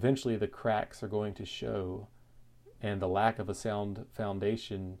 eventually the cracks are going to show, and the lack of a sound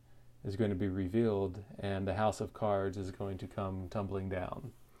foundation is going to be revealed, and the house of cards is going to come tumbling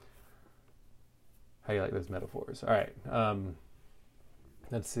down. How do you like those metaphors? All right.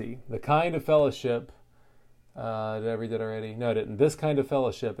 Let's see. The kind of fellowship, did I read that already? No, I didn't. This kind of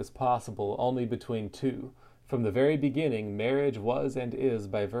fellowship is possible only between two. From the very beginning, marriage was and is,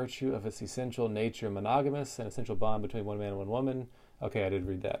 by virtue of its essential nature, monogamous, an essential bond between one man and one woman. Okay, I did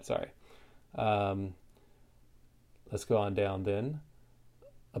read that. Sorry. Let's go on down then.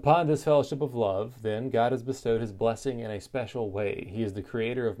 Upon this fellowship of love, then, God has bestowed his blessing in a special way. He is the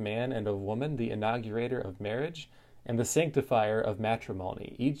creator of man and of woman, the inaugurator of marriage, and the sanctifier of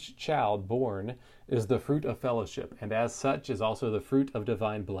matrimony. Each child born is the fruit of fellowship, and as such is also the fruit of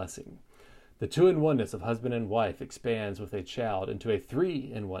divine blessing. The two-in-oneness of husband and wife expands with a child into a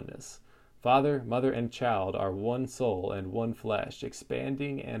three-in-oneness. Father, mother, and child are one soul and one flesh,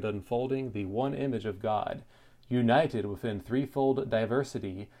 expanding and unfolding the one image of God, united within threefold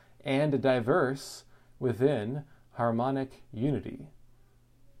diversity and diverse within harmonic unity.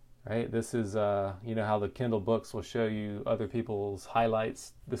 Right? This is, you know how the Kindle books will show you other people's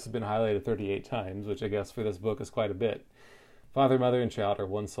highlights. This has been highlighted 38 times, which I guess for this book is quite a bit. Father, mother, and child are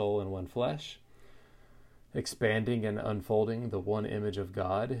one soul and one flesh, expanding and unfolding the one image of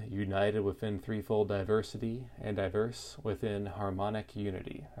God, united within threefold diversity and diverse within harmonic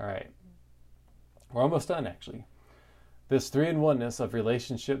unity. All right. We're almost done, actually. This three-in-oneness of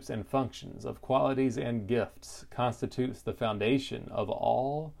relationships and functions, of qualities and gifts, constitutes the foundation of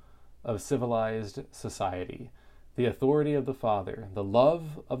all of civilized society. The authority of the father, the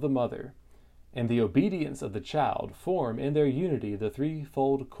love of the mother, and the obedience of the child form in their unity the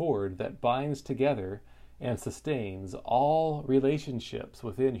threefold cord that binds together and sustains all relationships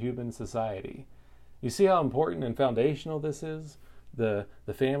within human society. You see how important and foundational this is? The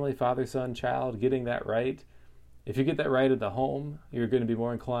family, father, son, child, getting that right. If you get that right at the home, you're going to be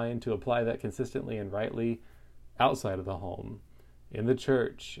more inclined to apply that consistently and rightly outside of the home, in the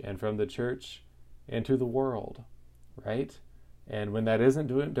church, and from the church into the world, right? And when that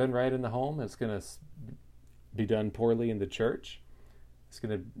isn't done right in the home, it's going to be done poorly in the church. It's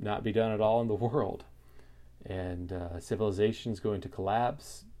going to not be done at all in the world. And civilization is going to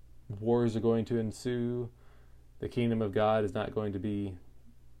collapse. Wars are going to ensue. The kingdom of God is not going to be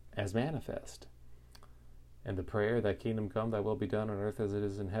as manifest. And the prayer, thy kingdom come, thy will be done on earth as it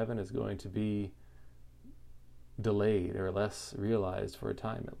is in heaven, is going to be delayed or less realized for a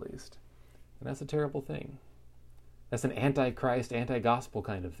time at least. And that's a terrible thing. That's an anti-Christ, anti-gospel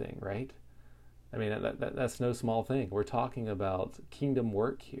kind of thing, right? I mean, that's no small thing. We're talking about kingdom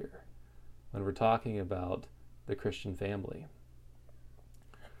work here when we're talking about the Christian family.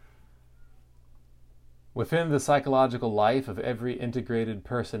 Within the psychological life of every integrated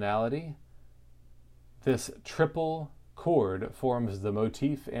personality, this triple chord forms the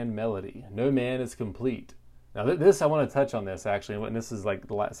motif and melody. No man is complete. Now this, I want to touch on this actually, and this is like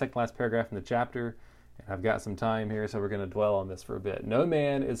the second last paragraph in the chapter, and I've got some time here, so we're going to dwell on this for a bit. No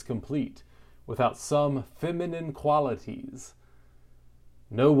man is complete without some feminine qualities.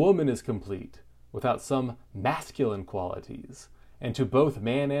 No woman is complete without some masculine qualities. And to both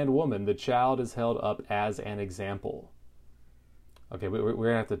man and woman, the child is held up as an example. Okay, we're going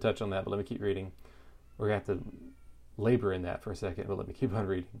to have to touch on that, but let me keep reading. We're going to have to labor in that for a second, but let me keep on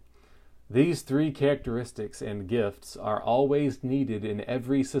reading. These three characteristics and gifts are always needed in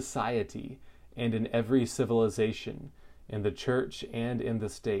every society and in every civilization, in the church and in the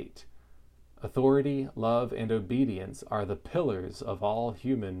state. Authority, love, and obedience are the pillars of all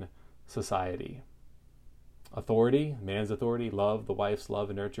human society. Authority, man's authority, love, the wife's love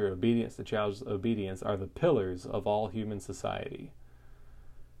and nurture, obedience, the child's obedience, are the pillars of all human society.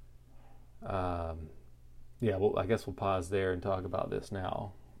 Well, I guess we'll pause there and talk about this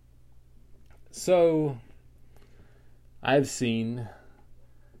now. So, I've seen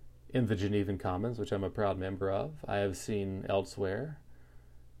in the Genevan Commons, which I'm a proud member of, I have seen elsewhere,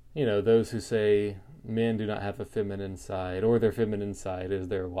 those who say men do not have a feminine side, or their feminine side is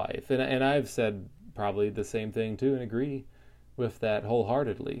their wife. And I've said probably the same thing too, and agree with that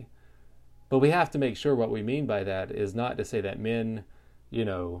wholeheartedly. But we have to make sure what we mean by that is not to say that men,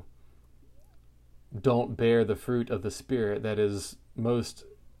 don't bear the fruit of the Spirit that is most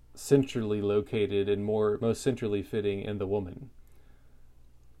centrally located and most centrally fitting in the woman.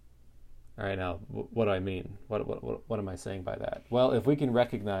 All right, now, what do I mean? What am I saying by that? Well, if we can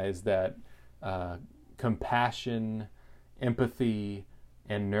recognize that compassion, empathy,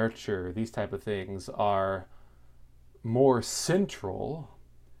 and nurture, these type of things, are more central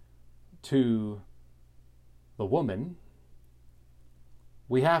to the woman,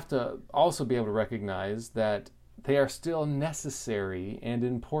 we have to also be able to recognize that they are still necessary and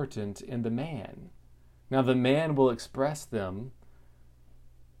important in the man. Now, the man will express them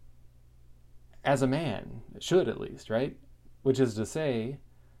as a man, should at least, right? Which is to say,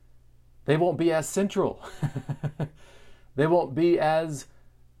 they won't be as central. They won't be as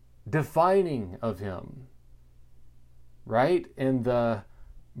defining of him, right? And the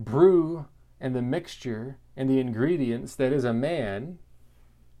brew and the mixture and the ingredients that is a man,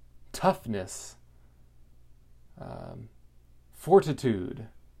 toughness, fortitude,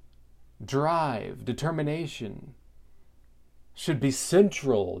 drive, determination, should be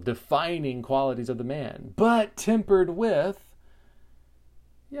central, defining qualities of the man, but tempered with,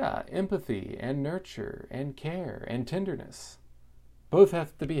 empathy and nurture and care and tenderness. Both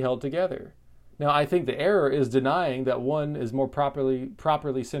have to be held together. Now, I think the error is denying that one is more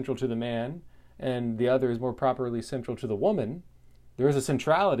properly central to the man and the other is more properly central to the woman. There is a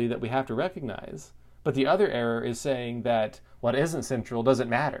centrality that we have to recognize. But the other error is saying that what isn't central doesn't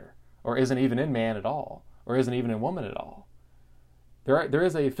matter, or isn't even in man at all, or isn't even in woman at all. There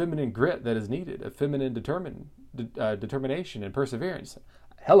is a feminine grit that is needed, a feminine determination and perseverance.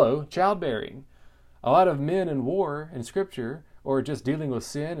 Hello, childbearing. A lot of men in war in Scripture, or just dealing with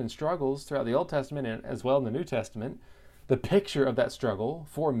sin and struggles throughout the Old Testament and as well in the New Testament, the picture of that struggle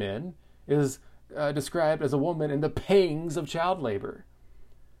for men is described as a woman in the pangs of child labor.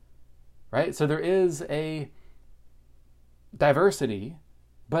 Right? So there is a diversity,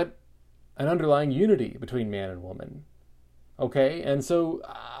 but an underlying unity between man and woman. Okay? And so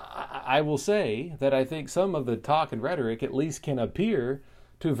I will say that I think some of the talk and rhetoric at least can appear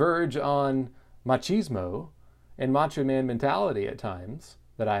to verge on machismo and macho man mentality at times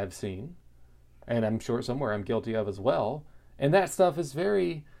that I have seen. And I'm sure somewhere I'm guilty of as well. And that stuff is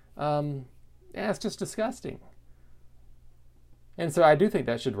very, it's just disgusting. And so I do think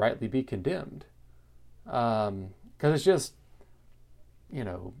that should rightly be condemned. Because it's just,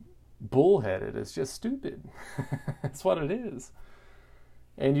 bullheaded. It's just stupid. That's what it is.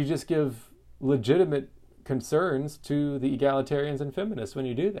 And you just give legitimate concerns to the egalitarians and feminists when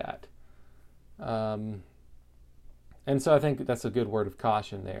you do that. And so I think that's a good word of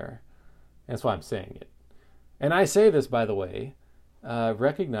caution there. That's why I'm saying it. And I say this, by the way,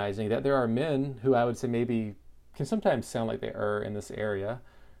 recognizing that there are men who I would say maybe can sometimes sound like they err in this area,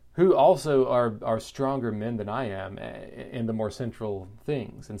 who also are stronger men than I am in the more central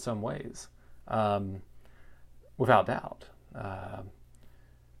things in some ways, without doubt.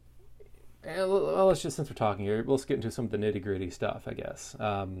 Well, let's just, since we're talking here, let's get into some of the nitty-gritty stuff, I guess.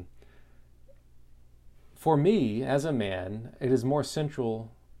 For me, as a man, it is more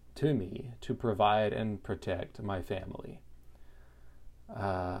central to me to provide and protect my family.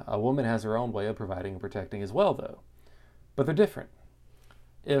 A woman has her own way of providing and protecting as well, though. But they're different.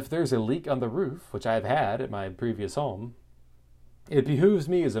 If there's a leak on the roof, which I've had at my previous home, it behooves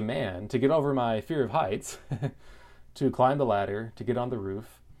me as a man to get over my fear of heights, to climb the ladder, to get on the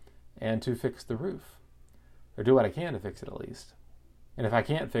roof, and to fix the roof. Or do what I can to fix it, at least. And if I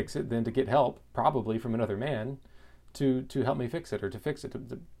can't fix it, then to get help, probably from another man, to help me fix it, or to fix it,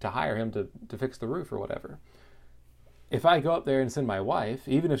 to hire him to fix the roof or whatever. If I go up there and send my wife,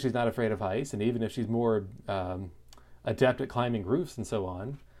 even if she's not afraid of heights, and even if she's more adept at climbing roofs and so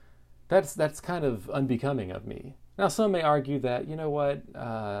on, that's kind of unbecoming of me. Now, some may argue that, you know what,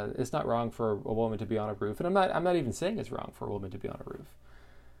 it's not wrong for a woman to be on a roof, and I'm not even saying it's wrong for a woman to be on a roof.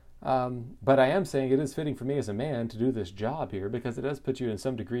 But I am saying it is fitting for me as a man to do this job here, because it does put you in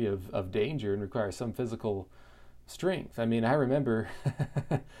some degree of danger and requires some physical strength. I mean, I remember,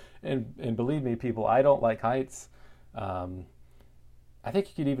 and believe me, people, I don't like heights. I think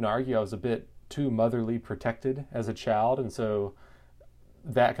you could even argue I was a bit too motherly protected as a child, and so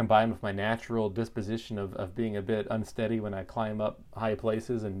that combined with my natural disposition of being a bit unsteady when I climb up high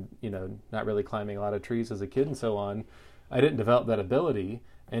places and, not really climbing a lot of trees as a kid and so on, I didn't develop that ability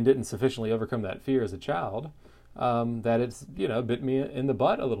and didn't sufficiently overcome that fear as a child, that it's, bit me in the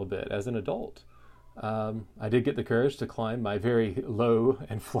butt a little bit as an adult. I did get the courage to climb my very low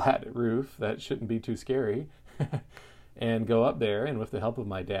and flat roof that shouldn't be too scary and go up there, and with the help of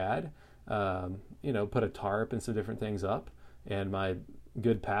my dad, put a tarp and some different things up, and my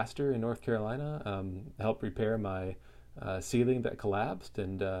good pastor in North Carolina helped repair my ceiling that collapsed,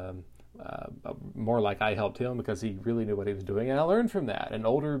 and more like I helped him because he really knew what he was doing, and I learned from that. And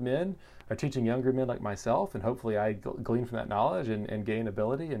older men are teaching younger men like myself, and hopefully I glean from that knowledge and gain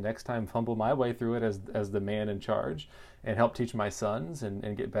ability, and next time fumble my way through it as the man in charge, and help teach my sons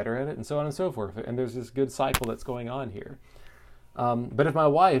and get better at it, and so on and so forth. And there's this good cycle that's going on here. But if my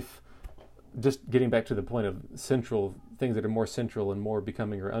wife, just getting back to the point of central things that are more central and more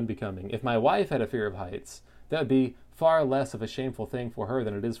becoming or unbecoming, if my wife had a fear of heights, that would be far less of a shameful thing for her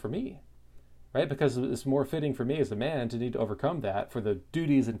than it is for me, right? Because it's more fitting for me as a man to need to overcome that for the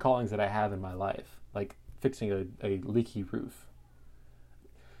duties and callings that I have in my life, like fixing a leaky roof.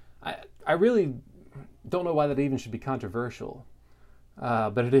 I really don't know why that even should be controversial,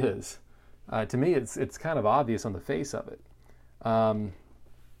 but it is. To me, it's kind of obvious on the face of it.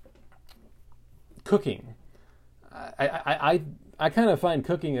 Cooking. I kind of find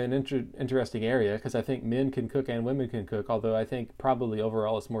cooking an interesting area, because I think men can cook and women can cook, although I think probably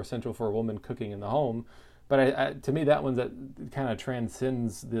overall it's more central for a woman cooking in the home. But to me, that one that kind of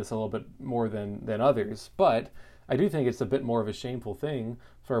transcends this a little bit more than others. But I do think it's a bit more of a shameful thing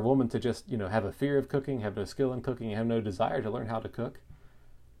for a woman to just, have a fear of cooking, have no skill in cooking, and have no desire to learn how to cook,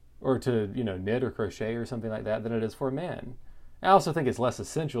 or to, knit or crochet or something like that, than it is for a man. I also think it's less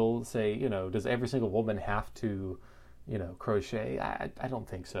essential, say, does every single woman have to, crochet? I don't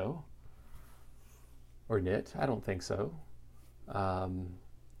think so. Or knit? I don't think so.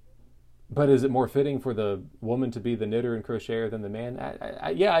 But is it more fitting for the woman to be the knitter and crocheter than the man?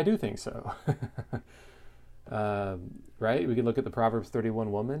 Yeah, I do think so. Right? We can look at the Proverbs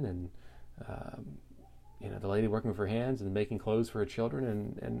 31 woman and, the lady working with her hands and making clothes for her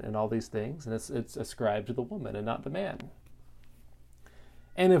children and all these things. And it's ascribed to the woman and not the man.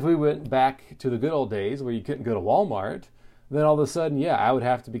 And if we went back to the good old days where you couldn't go to Walmart, then all of a sudden, I would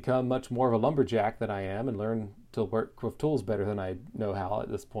have to become much more of a lumberjack than I am and learn to work with tools better than I know how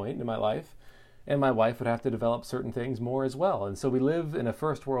at this point in my life. And my wife would have to develop certain things more as well. And so we live in a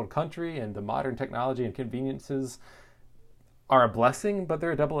first world country, and the modern technology and conveniences are a blessing, but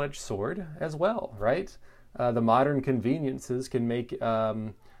they're a double-edged sword as well, right? The modern conveniences can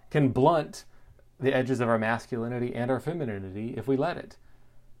blunt the edges of our masculinity and our femininity if we let it.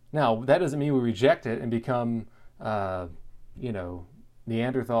 Now, that doesn't mean we reject it and become, Neanderthals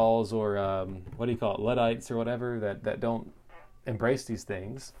or, Luddites or whatever that don't embrace these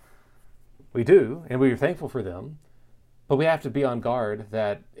things. We do, and we are thankful for them, but we have to be on guard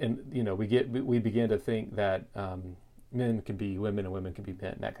that, we begin to think that men can be women and women can be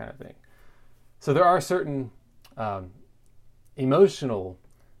men, that kind of thing. So there are certain emotional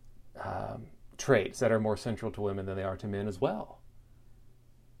traits that are more central to women than they are to men as well.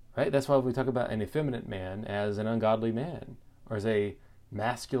 Right? That's why we talk about an effeminate man as an ungodly man, or as a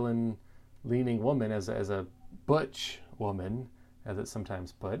masculine-leaning woman as a butch woman, as it's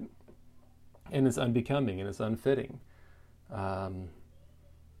sometimes put, and it's unbecoming and it's unfitting.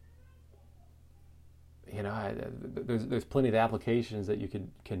 There's plenty of applications that you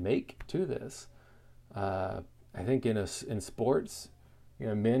can make to this. I think in sports,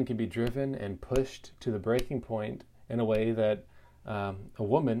 men can be driven and pushed to the breaking point in a way that a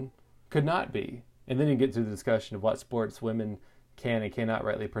woman could not be. And then you get to the discussion of what sports women can and cannot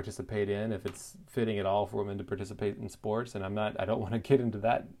rightly participate in, if it's fitting at all for women to participate in sports. And I don't want to get into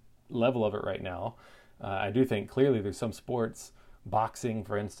that level of it right now. I do think clearly there's some sports, boxing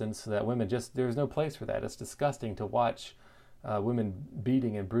for instance, that women there's no place for that. It's disgusting to watch women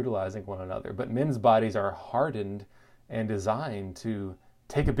beating and brutalizing one another. But men's bodies are hardened and designed to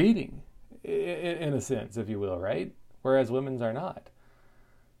take a beating, in a sense, if you will, right? Whereas women's are not.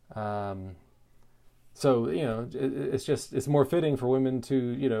 So, it's more fitting for women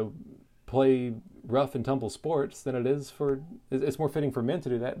to, play rough and tumble sports than it's more fitting for men to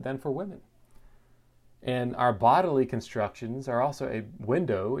do that than for women. And our bodily constructions are also a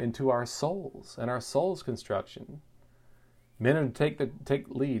window into our souls and our soul's construction. Men are to take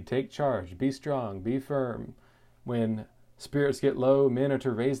lead, take charge, be strong, be firm. When spirits get low, men are to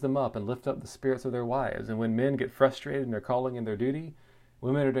raise them up and lift up the spirits of their wives. And when men get frustrated in their calling and their duty,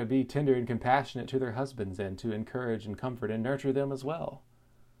 women are to be tender and compassionate to their husbands and to encourage and comfort and nurture them as well.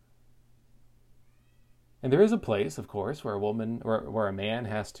 And there is a place, of course, where a man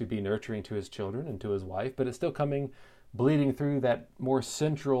has to be nurturing to his children and to his wife, but it's still bleeding through that more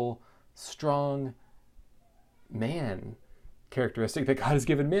central, strong man characteristic that God has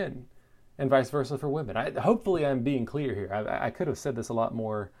given men, and vice versa for women. Hopefully I'm being clear here. I could have said this a lot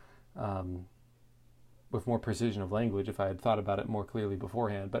more with more precision of language if I had thought about it more clearly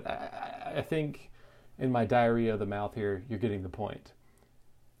beforehand, but I think in my diarrhea of the mouth here, you're getting the point.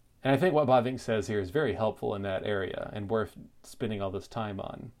 And I think what Bavinck says here is very helpful in that area and worth spending all this time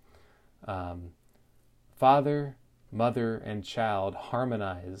on. Father, mother, and child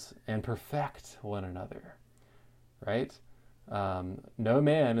harmonize and perfect one another, right? No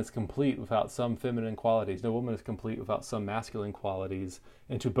man is complete without some feminine qualities. No woman is complete without some masculine qualities.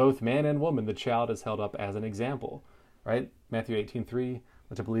 And to both man and woman, the child is held up as an example, right? Matthew 18:3,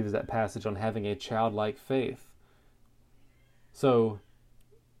 which I believe is that passage on having a childlike faith. So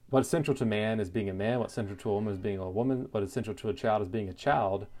what's central to man is being a man. What's central to a woman is being a woman. What is central to a child is being a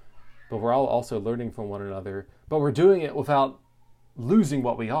child. But we're all also learning from one another. But we're doing it without losing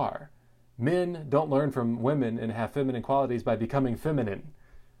what we are. Men don't learn from women and have feminine qualities by becoming feminine,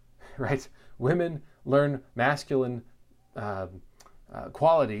 right? Women learn masculine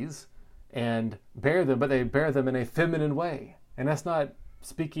qualities and bear them, but they bear them in a feminine way. And that's not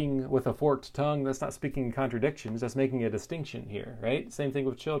speaking with a forked tongue. That's not speaking in contradictions. That's making a distinction here, right? Same thing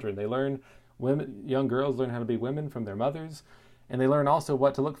with children. Young girls learn how to be women from their mothers, and they learn also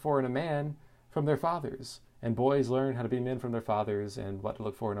what to look for in a man from their fathers. And boys learn how to be men from their fathers and what to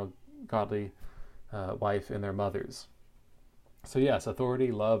look for in a godly wife in their mothers. So yes,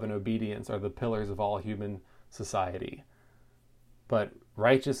 authority, love, and obedience are the pillars of all human society. But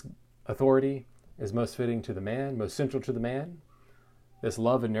righteous authority is most fitting to the man, most central to the man. This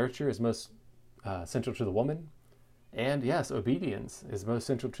love and nurture is most central to the woman. And yes, obedience is most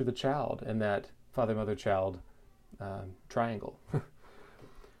central to the child in that father, mother, child triangle.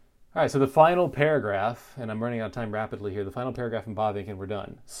 All right, so the final paragraph, and I'm running out of time rapidly here, the final paragraph in Bavinck, and we're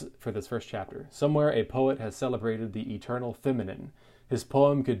done for this first chapter. Somewhere a poet has celebrated the eternal feminine. His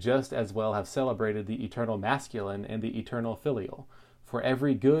poem could just as well have celebrated the eternal masculine and the eternal filial. For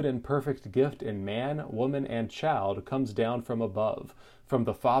every good and perfect gift in man, woman, and child comes down from above, from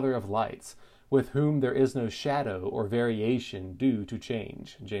the Father of lights, with whom there is no shadow or variation due to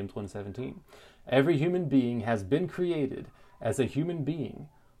change. James 1:17. Every human being has been created as a human being,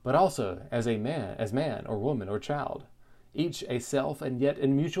 but also as man or woman or child, each a self and yet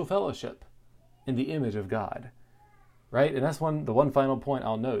in mutual fellowship in the image of God. Right? And that's the one final point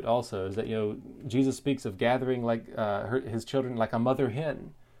I'll note also is that, Jesus speaks of gathering like his children like a mother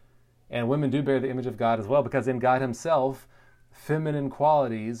hen. And women do bear the image of God as well, because in God himself, feminine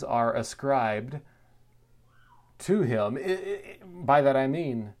qualities are ascribed to him. By that I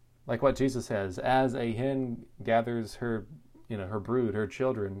mean, like what Jesus says, as a hen gathers her brood, her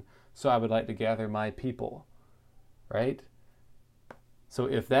children, so I would like to gather my people, right? So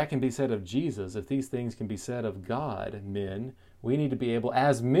if that can be said of Jesus, if these things can be said of God, men, we need to be able,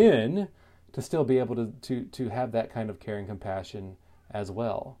 as men, to still be able to have that kind of care and compassion as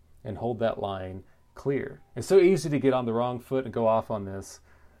well, and hold that line clear. It's so easy to get on the wrong foot and go off on this.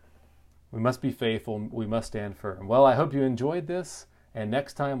 We must be faithful. We must stand firm. Well, I hope you enjoyed this, and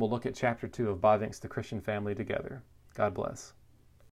next time we'll look at chapter 2 of Bavinck's The Christian Family together. God bless.